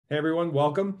Hey everyone,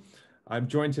 welcome. I'm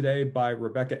joined today by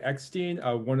Rebecca Eckstein,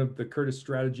 one of the Curtis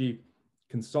Strategy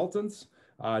consultants.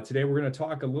 Today we're going to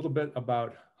talk a little bit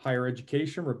about higher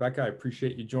education. Rebecca, I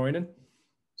appreciate you joining.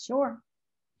 Sure.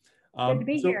 Good to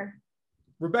be So here.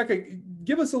 Rebecca,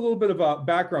 give us a little bit of a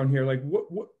background here. Like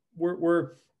what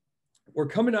we're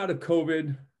coming out of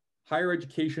COVID. Higher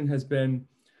education has been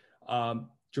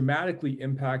dramatically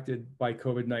impacted by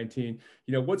COVID-19.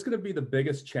 What's going to be the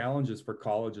biggest challenges for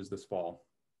colleges this fall?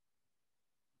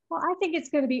 Well, I think it's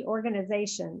going to be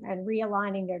organization and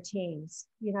realigning their teams.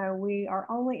 We are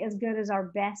only as good as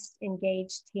our best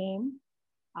engaged team.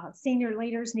 Senior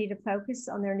leaders need to focus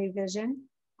on their new vision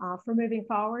for moving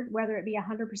forward, whether it be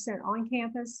 100% on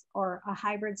campus or a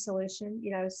hybrid solution.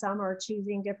 Some are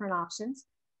choosing different options,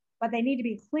 but they need to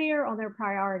be clear on their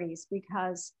priorities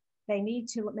because they need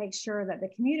to make sure that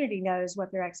the community knows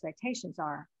what their expectations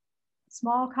are.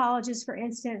 Small colleges, for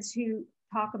instance, who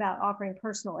talk about offering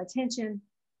personal attention,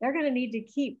 they're going to need to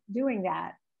keep doing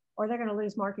that or they're going to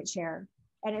lose market share.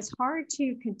 And it's hard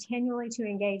to continually to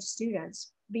engage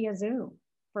students via Zoom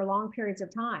for long periods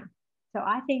of time. So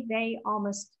I think they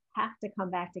almost have to come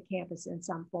back to campus in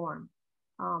some form.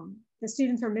 The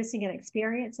students are missing an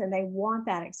experience and they want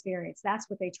that experience. That's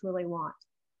what they truly want.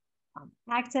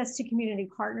 Access to community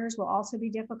partners will also be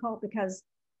difficult because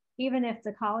even if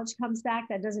the college comes back,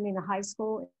 that doesn't mean the high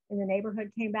school in the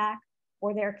neighborhood came back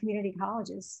or their community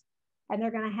colleges. And they're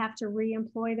going to have to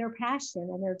re-employ their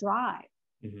passion and their drive.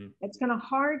 Mm-hmm. It's going to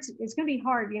be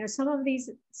hard. Some of these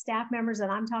staff members that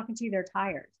I'm talking to, they're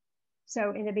tired.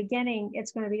 So in the beginning,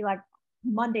 it's going to be like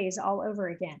Mondays all over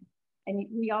again. And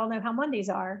we all know how Mondays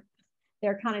are.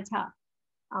 They're kind of tough.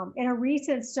 In a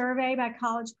recent survey by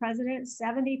college presidents,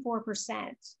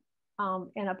 74%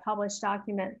 in a published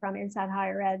document from Inside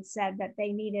Higher Ed said that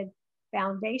they needed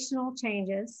foundational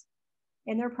changes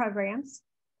in their programs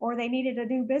or they needed a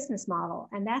new business model.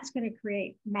 And that's going to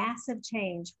create massive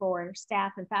change for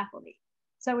staff and faculty.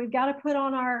 So we've got to put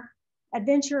on our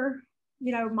adventure,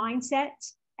 mindset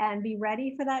and be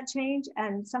ready for that change.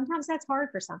 And sometimes that's hard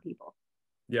for some people.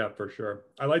 Yeah, for sure.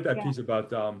 I like that piece about,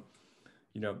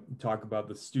 talk about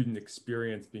the student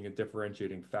experience being a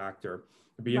differentiating factor.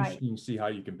 It'd be interesting to see how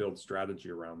you can build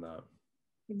strategy around that.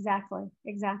 Exactly.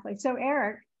 So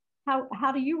Eric,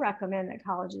 how do you recommend that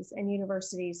colleges and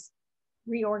universities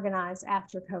reorganize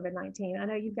after COVID-19? I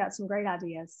know you've got some great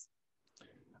ideas.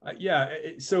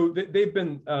 So they've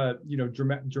been,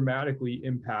 dramatically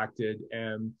impacted.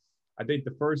 And I think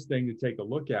the first thing to take a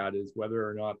look at is whether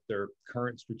or not their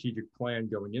current strategic plan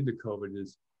going into COVID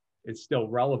is still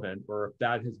relevant, or if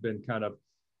that has been kind of,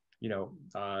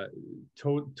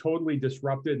 totally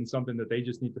disrupted and something that they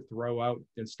just need to throw out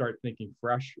and start thinking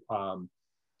fresh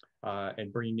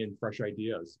and bringing in fresh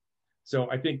ideas. So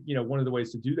I think, one of the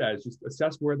ways to do that is just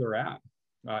assess where they're at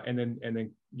and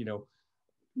then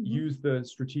use the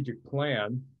strategic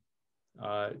plan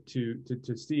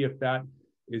to see if that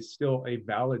is still a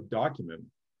valid document.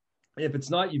 If it's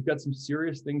not, you've got some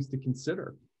serious things to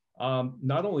consider.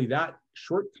 Not only that,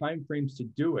 short timeframes to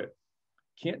do it.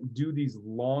 Can't do these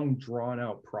long drawn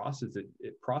out processes.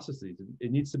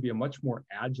 It needs to be a much more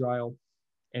agile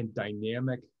and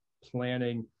dynamic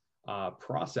planning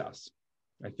process.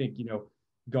 I think,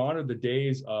 gone are the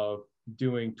days of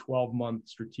doing 12-month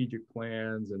strategic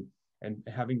plans and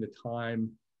having the time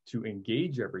to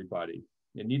engage everybody.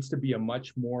 It needs to be a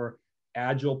much more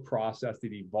agile process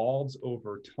that evolves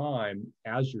over time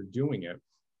as you're doing it,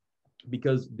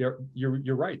 because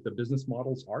you're right, the business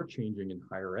models are changing in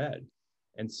higher ed.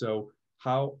 And so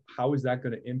how is that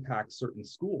going to impact certain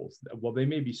schools? Well, they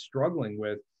may be struggling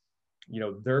with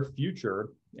their future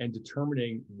and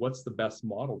determining what's the best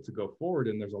model to go forward.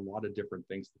 And there's a lot of different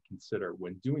things to consider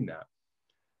when doing that.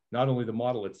 Not only the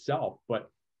model itself, but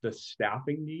the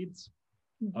staffing needs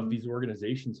of these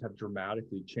organizations have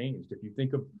dramatically changed. If you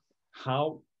think of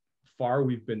how far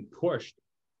we've been pushed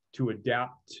to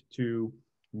adapt to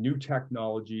new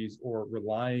technologies or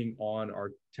relying on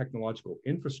our technological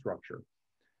infrastructure,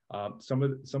 some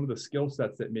of the skill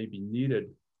sets that may be needed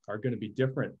are going to be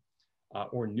different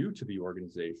or new to the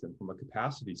organization from a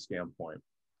capacity standpoint.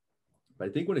 But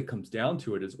I think when it comes down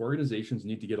to it is organizations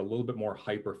need to get a little bit more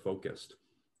hyper-focused.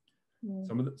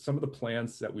 Some of the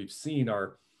plans that we've seen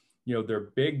are,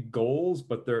 they're big goals,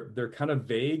 but they're kind of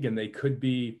vague, and they could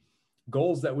be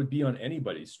goals that would be on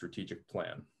anybody's strategic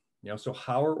plan. So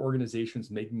how are organizations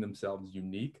making themselves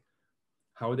unique?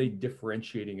 How are they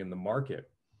differentiating in the market?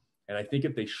 And I think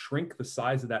if they shrink the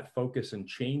size of that focus and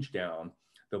change down,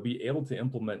 they'll be able to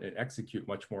implement and execute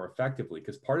much more effectively,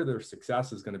 because part of their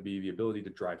success is going to be the ability to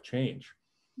drive change.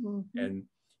 And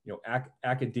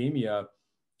academia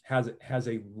has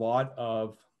a lot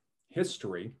of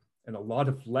history and a lot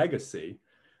of legacy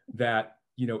that,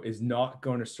 is not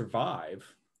going to survive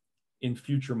in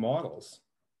future models.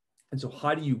 And so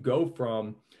how do you go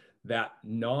from that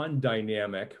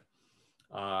non-dynamic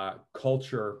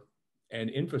culture and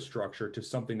infrastructure to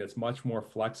something that's much more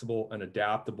flexible and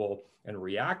adaptable and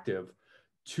reactive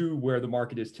to where the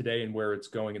market is today and where it's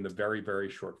going in the very, very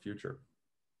short future?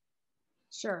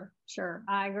 Sure.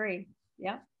 I agree.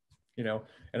 Yep.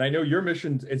 And I know your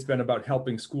mission, it's been about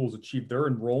helping schools achieve their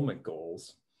enrollment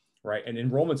goals, right? And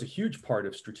enrollment's a huge part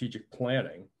of strategic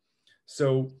planning.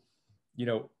 So,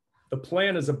 the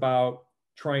plan is about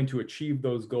trying to achieve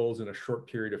those goals in a short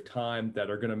period of time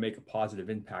that are going to make a positive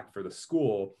impact for the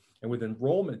school. And with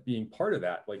enrollment being part of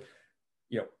that,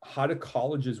 how do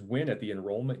colleges win at the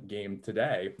enrollment game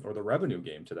today or the revenue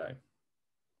game today?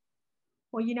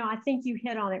 Well, I think you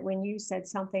hit on it when you said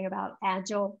something about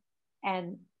agile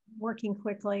and working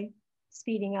quickly,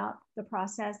 speeding up the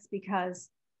process, because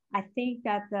I think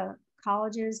that the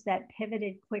colleges that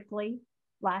pivoted quickly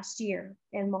last year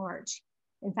in March,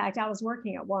 in fact, I was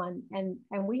working at one and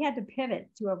we had to pivot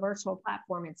to a virtual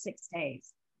platform in 6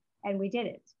 days, and we did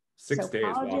it. 6 days,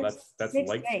 wow, that's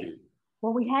light speed.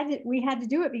 Well, we had to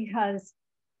do it because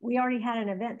we already had an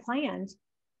event planned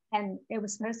and it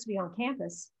was supposed to be on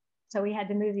campus. So we had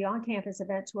to move the on-campus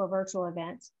event to a virtual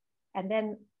event. And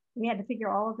then we had to figure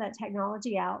all of that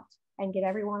technology out and get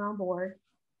everyone on board.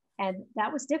 And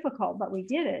that was difficult, but we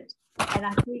did it. And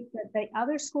I think that the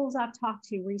other schools I've talked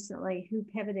to recently who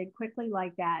pivoted quickly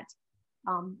like that,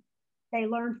 they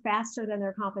learned faster than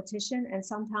their competition. And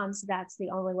sometimes that's the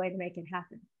only way to make it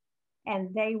happen.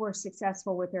 And they were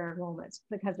successful with their enrollments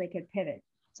because they could pivot.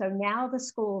 So now the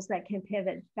schools that can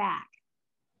pivot back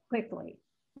quickly,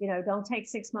 don't take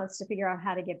 6 months to figure out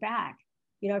how to get back.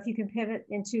 If you can pivot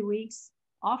in 2 weeks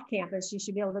off campus, you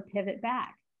should be able to pivot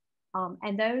back.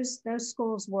 And those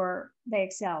schools they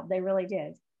excelled. They really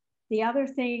did. The other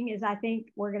thing is, I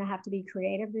think we're going to have to be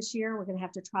creative this year. We're going to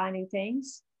have to try new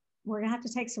things. We're going to have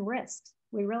to take some risks.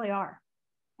 We really are.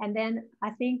 And then I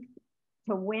think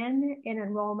to win in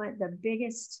enrollment,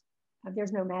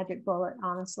 there's no magic bullet,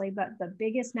 honestly, but the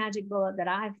biggest magic bullet that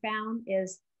I've found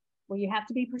is, well, you have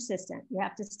to be persistent. You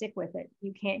have to stick with it.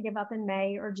 You can't give up in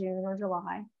May or June or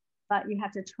July, but you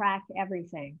have to track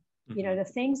everything. Mm-hmm. The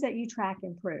things that you track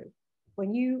improve.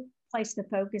 When you place the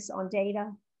focus on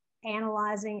data,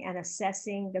 analyzing and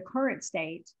assessing the current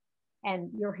state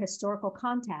and your historical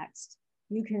context,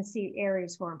 you can see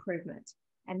areas for improvement.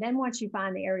 And then once you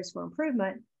find the areas for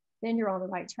improvement, then you're on the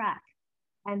right track.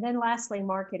 And then lastly,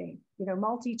 marketing.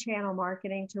 Multi-channel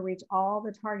marketing to reach all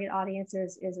the target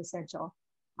audiences is essential.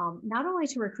 Not only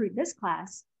to recruit this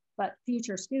class, but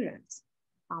future students.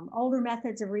 Older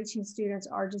methods of reaching students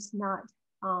are just not,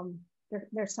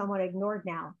 they're somewhat ignored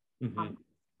now. Mm-hmm.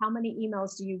 How many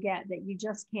emails do you get that you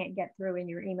just can't get through in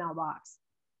your email box?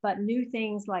 But new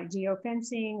things like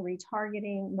geofencing,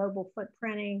 retargeting, mobile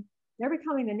footprinting, they're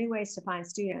becoming the new ways to find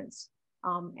students.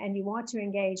 And you want to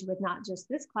engage with not just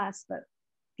this class, but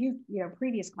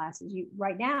previous classes.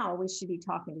 Right now, we should be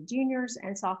talking to juniors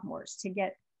and sophomores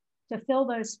to fill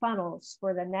those funnels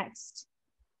for the next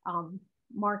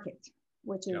market,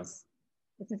 which is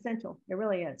it's essential. It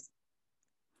really is.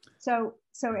 So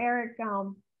Eric,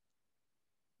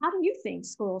 how do you think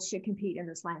schools should compete in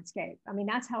this landscape? I mean,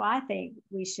 that's how I think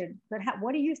we should, but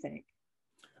what do you think?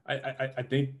 I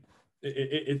think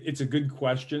it's a good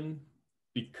question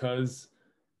because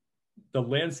the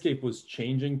landscape was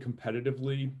changing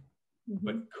competitively, mm-hmm.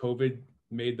 but COVID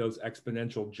made those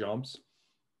exponential jumps.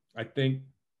 I think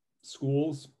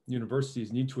schools,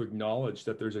 universities need to acknowledge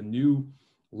that there's a new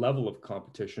level of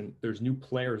competition. There's new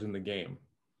players in the game,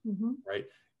 mm-hmm. right?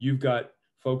 You've got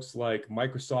folks like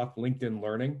Microsoft, LinkedIn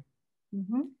Learning.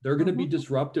 Mm-hmm. They're going to be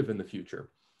disruptive in the future.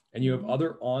 And you have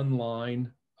other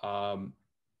online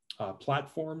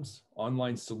platforms,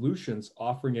 online solutions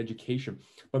offering education,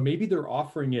 but maybe they're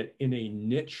offering it in a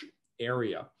niche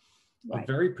area, a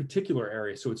very particular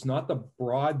area. So it's not the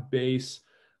broad base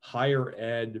higher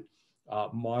ed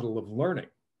model of learning.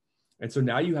 And so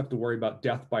now you have to worry about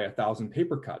death by 1,000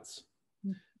 paper cuts,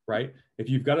 right? If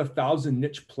you've got 1,000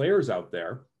 niche players out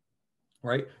there,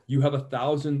 right, you have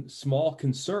 1,000 small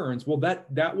concerns. Well,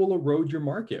 that will erode your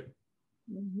market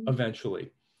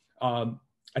eventually.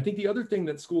 I think the other thing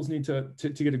that schools need to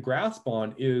get a grasp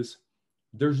on is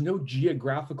there's no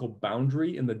geographical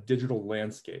boundary in the digital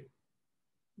landscape.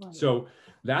 Right. So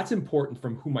that's important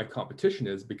from who my competition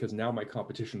is, because now my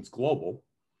competition is global,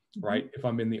 right? If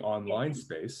I'm in the online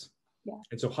space. Yeah.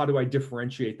 And so how do I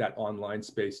differentiate that online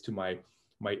space to my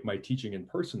teaching in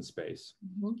person space?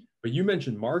 But you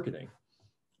mentioned marketing.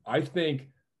 I think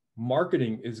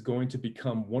marketing is going to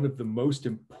become one of the most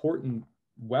important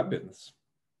weapons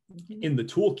in the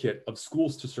toolkit of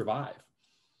schools to survive.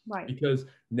 Right. Because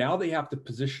now they have to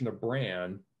position a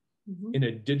brand in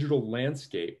a digital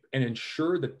landscape and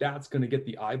ensure that that's going to get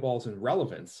the eyeballs and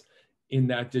relevance in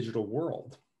that digital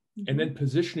world. And then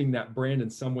positioning that brand in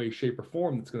some way, shape, or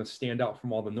form that's going to stand out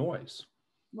from all the noise.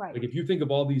 Right. Like if you think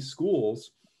of all these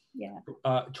schools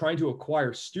trying to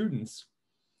acquire students,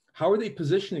 how are they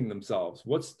positioning themselves?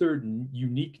 What's their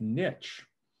unique niche,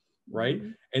 right?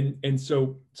 And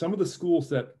so some of the schools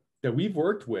that we've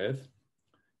worked with,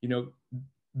 you know,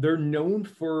 they're known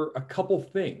for a couple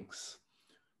things.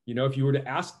 You know, if you were to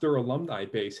ask their alumni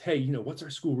base, hey, you know, what's our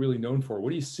school really known for? What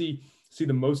do you see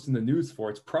the most in the news for?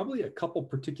 It's probably a couple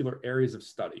particular areas of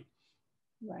study.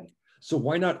 Right. So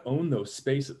why not own those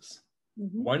spaces?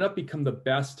 Why not become the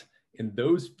best in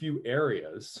those few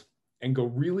areas and go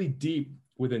really deep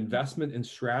with investment and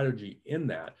strategy in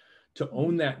that to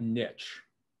own that niche,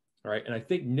 right? And I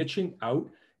think niching out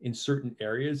in certain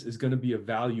areas is going to be a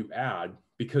value add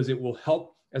because it will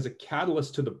help as a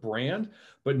catalyst to the brand,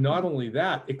 but not only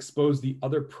that, expose the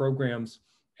other programs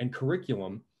and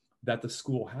curriculum that the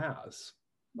school has.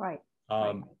 Right.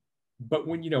 But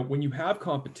when you have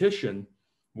competition,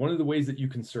 one of the ways that you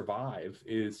can survive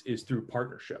is through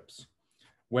partnerships,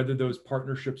 whether those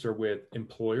partnerships are with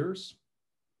employers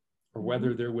or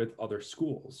whether they're with other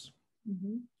schools,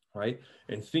 right?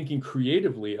 And thinking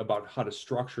creatively about how to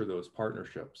structure those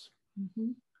partnerships.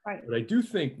 Right. But I do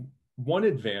think one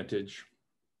advantage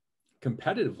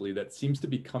competitively that seems to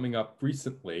be coming up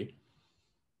recently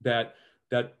that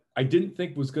I didn't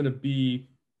think was going to be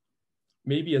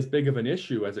maybe as big of an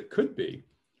issue as it could be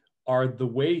are the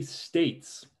way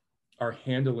states are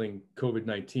handling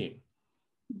COVID-19.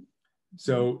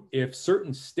 So if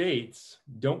certain states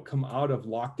don't come out of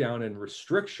lockdown and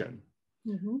restriction,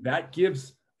 that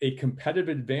gives a competitive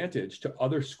advantage to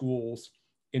other schools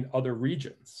in other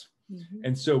regions.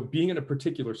 And so being in a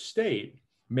particular state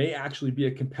may actually be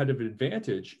a competitive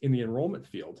advantage in the enrollment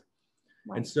field.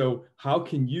 Right. And so how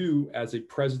can you as a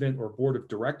president or board of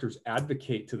directors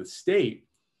advocate to the state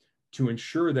to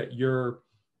ensure that you're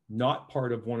not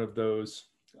part of one of those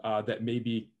that may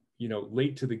be, you know,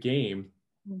 late to the game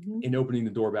in opening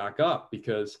the door back up,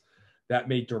 because that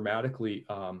may dramatically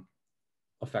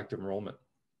affect enrollment.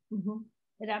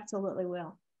 It absolutely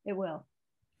will. It will.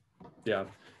 Yeah.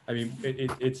 I mean,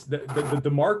 it's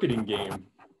the marketing game,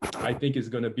 I think, is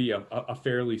going to be a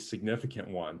fairly significant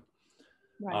one.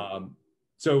 Right.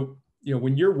 So, you know,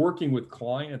 when you're working with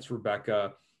clients,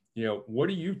 Rebecca, you know, what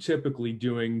are you typically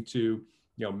doing to,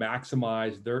 you know,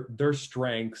 maximize their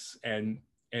strengths and,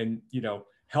 you know,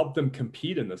 help them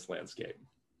compete in this landscape?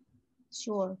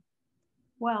 Sure.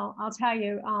 Well, I'll tell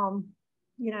you,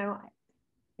 you know,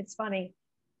 it's funny,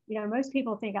 you know, most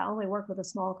people think I only work with a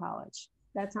small college.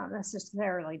 That's not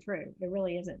necessarily true. It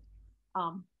really isn't,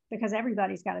 because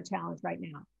everybody's got a challenge right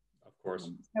now. Of course.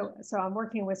 So I'm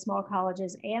working with small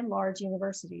colleges and large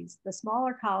universities. The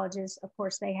smaller colleges, of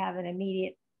course, they have an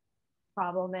immediate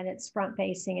problem and it's front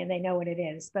facing and they know what it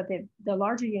is. But the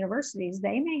larger universities,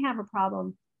 they may have a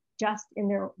problem just in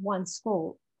their one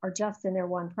school or just in their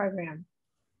one program.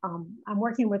 I'm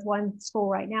working with one school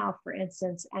right now, for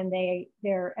instance, and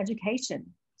their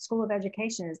school of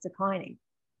education is declining.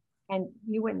 And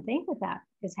you wouldn't think that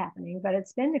is happening, but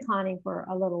it's been declining for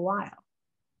a little while.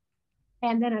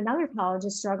 And then another college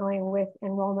is struggling with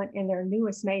enrollment in their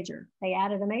newest major. They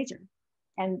added a major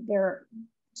and they're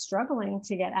struggling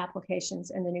to get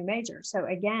applications in the new major. So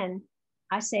again,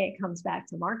 I say it comes back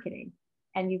to marketing,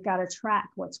 and you've got to track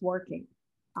what's working.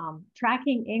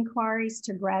 Tracking inquiries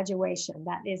to graduation,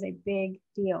 that is a big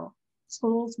deal.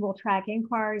 Schools will track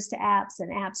inquiries to apps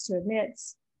and apps to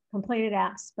admits, completed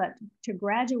apps, but to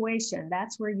graduation,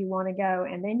 that's where you want to go.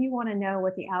 And then you want to know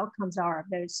what the outcomes are of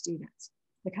those students.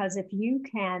 Because if you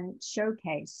can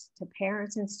showcase to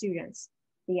parents and students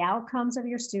the outcomes of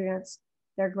your students,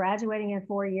 they're graduating in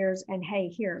 4 years, and hey,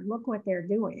 here, look what they're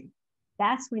doing.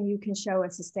 That's when you can show a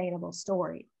sustainable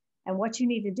story. And what you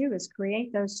need to do is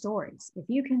create those stories. If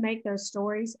you can make those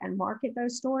stories and market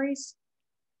those stories,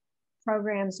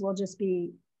 programs will just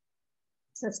be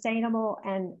sustainable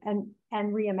and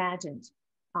reimagined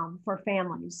for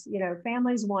families. You know,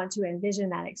 families want to envision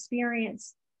that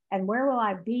experience. And where will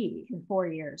I be in 4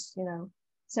 years? You know,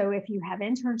 so if you have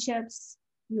internships,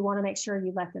 you want to make sure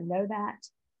you let them know that.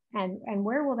 And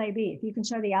where will they be? If you can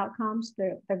show the outcomes,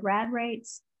 the grad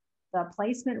rates, the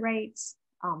placement rates,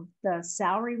 the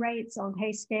salary rates on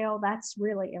pay scale, that's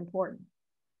really important.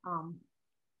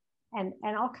 And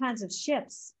all kinds of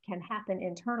shifts can happen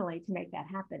internally to make that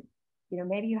happen. You know,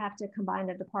 maybe you have to combine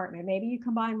a department. Maybe you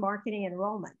combine marketing and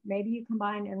enrollment. Maybe you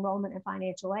combine enrollment and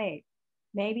financial aid.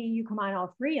 Maybe you combine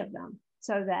all three of them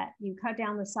so that you cut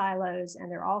down the silos and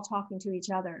they're all talking to each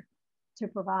other to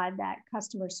provide that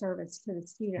customer service to the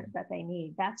student that they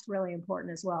need. That's really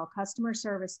important as well. Customer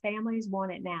service, families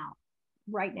want it now,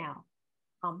 right now.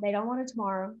 They don't want it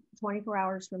tomorrow, 24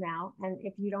 hours from now. And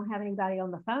if you don't have anybody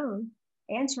on the phone,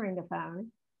 answering the phone,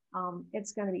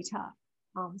 it's going to be tough.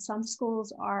 Some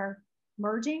schools are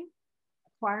merging,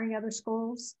 acquiring other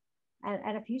schools,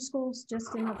 and a few schools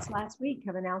just in this last week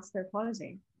have announced they're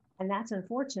closing. And that's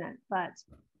unfortunate, but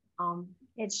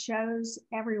it shows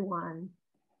everyone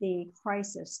the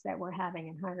crisis that we're having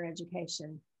in higher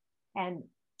education. And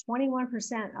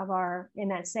 21% of our, in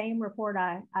that same report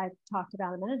I talked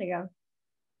about a minute ago,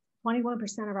 21%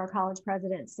 of our college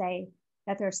presidents say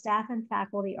that their staff and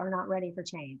faculty are not ready for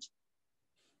change.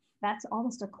 That's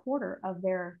almost a quarter of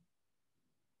their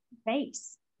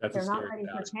base. They're not ready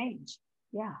for change.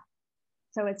 Yeah.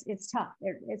 So it's tough.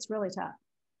 It's really tough.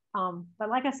 But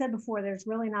like I said before, there's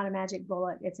really not a magic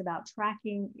bullet. It's about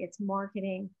tracking, it's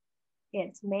marketing,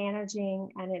 it's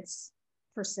managing, and it's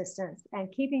persistence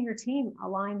and keeping your team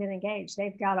aligned and engaged.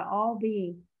 They've got to all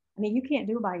be, I mean, you can't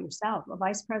do it by yourself. A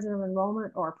vice president of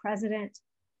enrollment or a president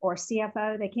or a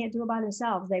CFO, they can't do it by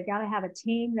themselves. They've got to have a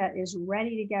team that is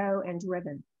ready to go and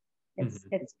driven.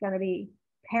 It's going to be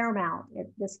paramount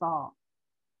this fall.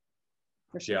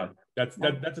 For sure. Yeah,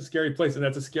 that's a scary place, and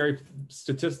that's a scary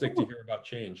statistic to hear about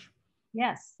change.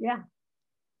 Yes, yeah.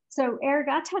 So Eric,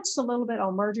 I touched a little bit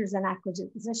on mergers and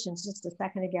acquisitions just a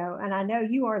second ago, and I know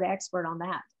you are the expert on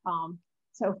that.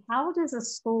 So how does a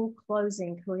school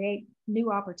closing create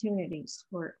new opportunities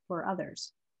for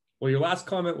others? Well, your last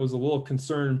comment was a little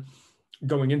concern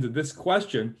going into this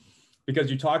question, because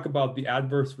you talk about the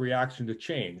adverse reaction to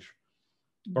change.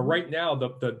 But right now,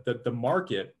 the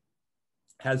market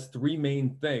has three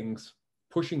main things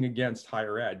pushing against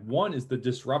higher ed. One is the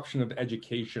disruption of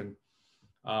education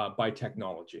by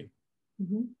technology,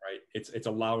 right? It's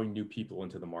allowing new people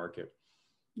into the market.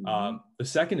 The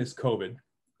second is COVID.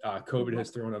 COVID has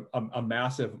thrown a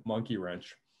massive monkey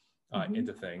wrench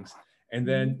into things. And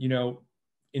then, you know,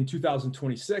 in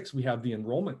 2026, we have the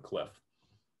enrollment cliff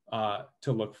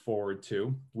to look forward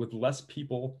to, with less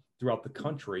people throughout the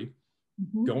country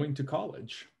going to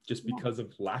college just because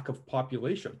of lack of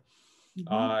population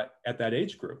at that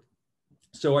age group.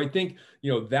 So I think,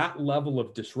 you know, that level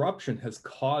of disruption has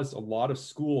caused a lot of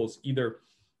schools either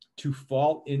to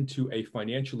fall into a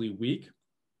financially weak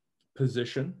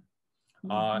position,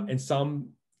 and some,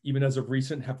 even as of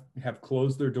recent, have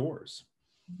closed their doors.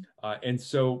 And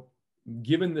so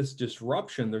given this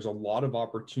disruption, there's a lot of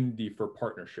opportunity for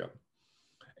partnership.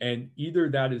 And either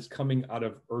that is coming out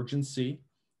of urgency,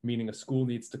 meaning a school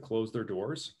needs to close their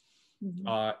doors.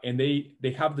 And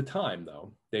they have the time,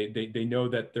 though. They know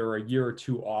that they're a year or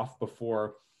two off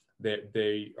before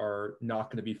they are not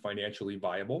going to be financially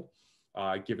viable,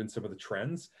 given some of the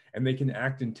trends, and they can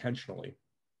act intentionally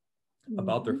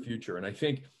about their future. And I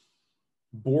think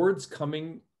boards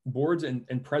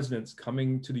and presidents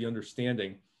coming to the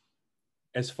understanding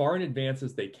as far in advance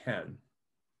as they can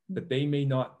that they may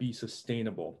not be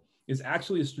sustainable is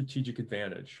actually a strategic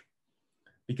advantage,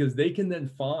 because they can then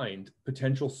find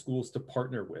potential schools to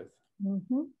partner with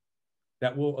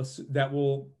that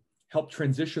will help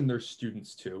transition their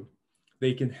students to.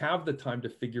 They can have the time to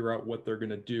figure out what they're going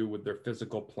to do with their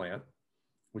physical plant,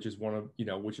 which is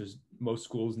which is most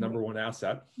schools' number one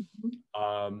asset,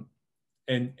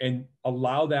 and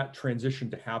allow that transition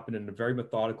to happen in a very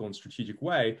methodical and strategic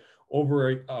way over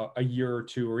a year or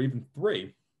two, or even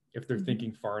three, if they're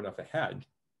thinking far enough ahead.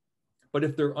 But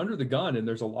if they're under the gun and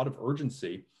there's a lot of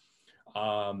urgency,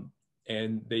 and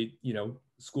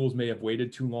schools may have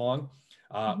waited too long,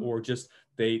 or just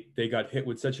they got hit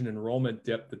with such an enrollment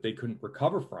dip that they couldn't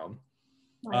recover from,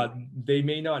 they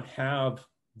may not have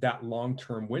that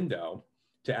long-term window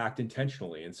to act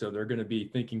intentionally. And so they're going to be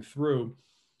thinking through,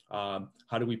 how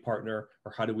do we partner,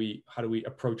 or how do we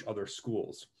approach other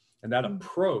schools? And that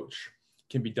approach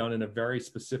can be done in a very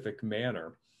specific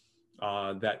manner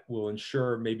that will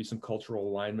ensure maybe some cultural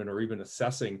alignment, or even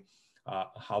assessing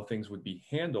how things would be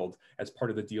handled as part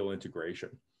of the deal integration.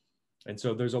 And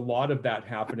so there's a lot of that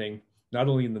happening, not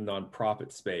only in the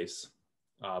nonprofit space,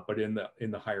 but in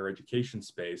the higher education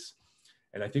space.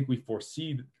 And I think we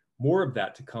foresee more of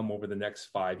that to come over the next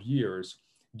 5 years,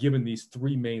 given these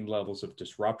three main levels of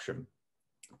disruption.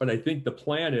 But I think the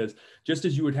plan is, just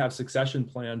as you would have succession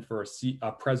plan for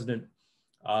a president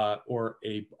or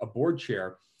a board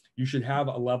chair, you should have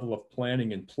a level of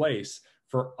planning in place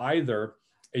for either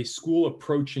a school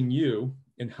approaching you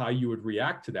and how you would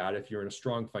react to that if you're in a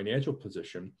strong financial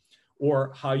position,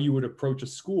 or how you would approach a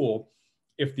school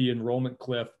if the enrollment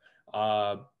cliff,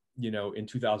 in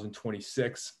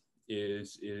 2026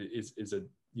 is a,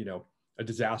 a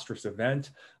disastrous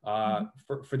event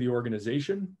for the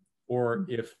organization, or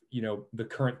if, the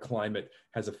current climate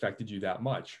has affected you that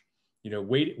much.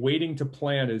 Waiting to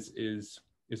plan is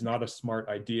not a smart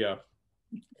idea.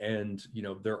 And,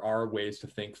 there are ways to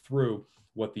think through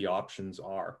what the options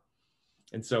are.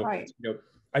 And so, Right.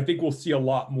 I think we'll see a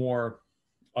lot more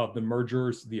of the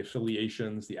mergers, the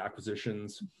affiliations, the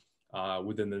acquisitions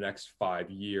within the next 5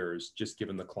 years, just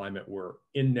given the climate we're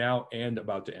in now and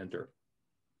about to enter.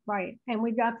 Right. And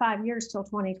we've got 5 years till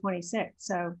 2026.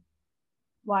 So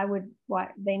why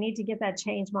they need to get that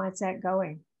change mindset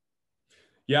going?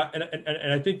 Yeah.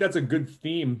 And I think that's a good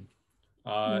theme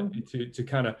to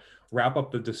kind of wrap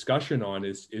up the discussion on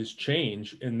is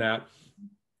change, in that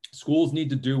schools need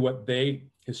to do what they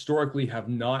historically have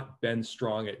not been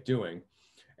strong at doing.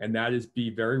 And that is be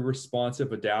very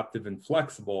responsive, adaptive, and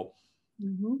flexible,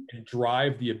 and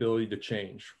drive the ability to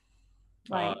change.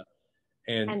 Right.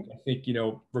 And I think,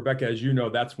 Rebecca, as you know,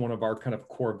 that's one of our kind of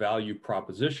core value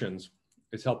propositions,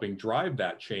 is helping drive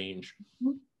that change.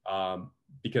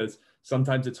 Because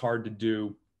sometimes it's hard to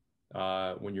do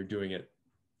when you're doing it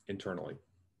internally.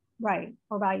 Right.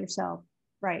 Or by yourself.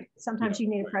 Right. Sometimes you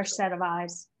need a fresh set of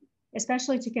eyes,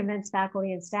 especially to convince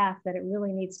faculty and staff that it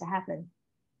really needs to happen.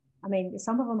 I mean,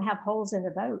 some of them have holes in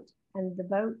the boat, and the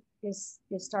boat is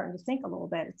starting to sink a little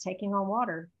bit. It's taking on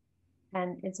water,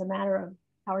 and it's a matter of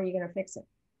how are you going to fix it?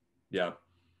 Yeah.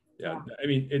 I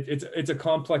mean, it's a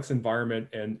complex environment,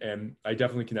 and I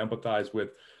definitely can empathize with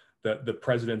the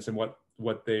presidents and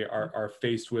what they are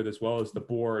faced with, as well as the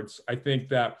boards. I think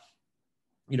that,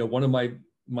 one of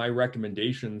my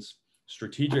recommendations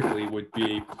strategically would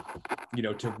be,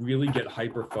 to really get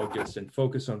hyper focused and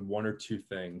focus on 1 or 2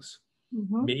 things,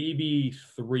 maybe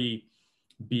 3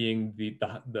 being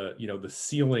the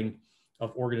ceiling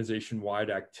of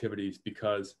organization-wide activities.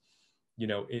 Because,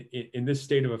 in this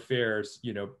state of affairs,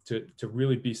 to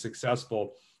really be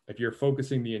successful, if you're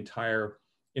focusing the entire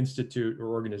institute or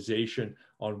organization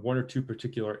on 1 or 2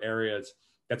 particular areas,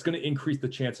 that's going to increase the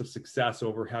chance of success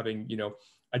over having,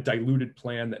 a diluted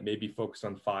plan that may be focused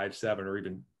on 5, 7, or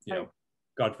even,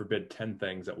 God forbid, 10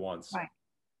 things at once. Right.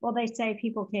 Well, they say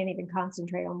people can't even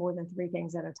concentrate on more than 3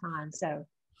 things at a time. So,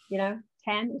 10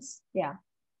 is, yeah.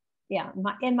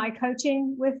 In my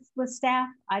coaching with staff,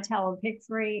 I tell them pick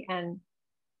 3 and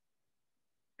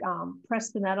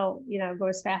press the metal, go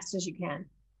as fast as you can.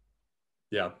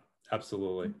 Yeah,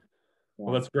 absolutely. Yeah.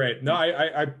 Well, that's great. No,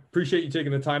 I appreciate you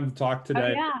taking the time to talk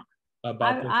today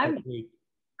about this.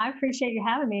 I appreciate you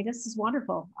having me. This is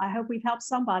wonderful. I hope we've helped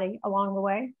somebody along the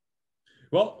way.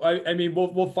 Well, I mean,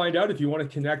 we'll find out. If you want to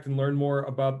connect and learn more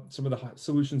about some of the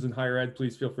solutions in higher ed,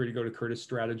 please feel free to go to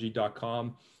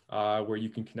curtisstrategy.com, where you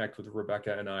can connect with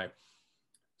Rebecca and I.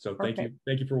 So Perfect.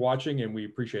 Thank you for watching, and we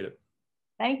appreciate it.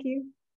 Thank you.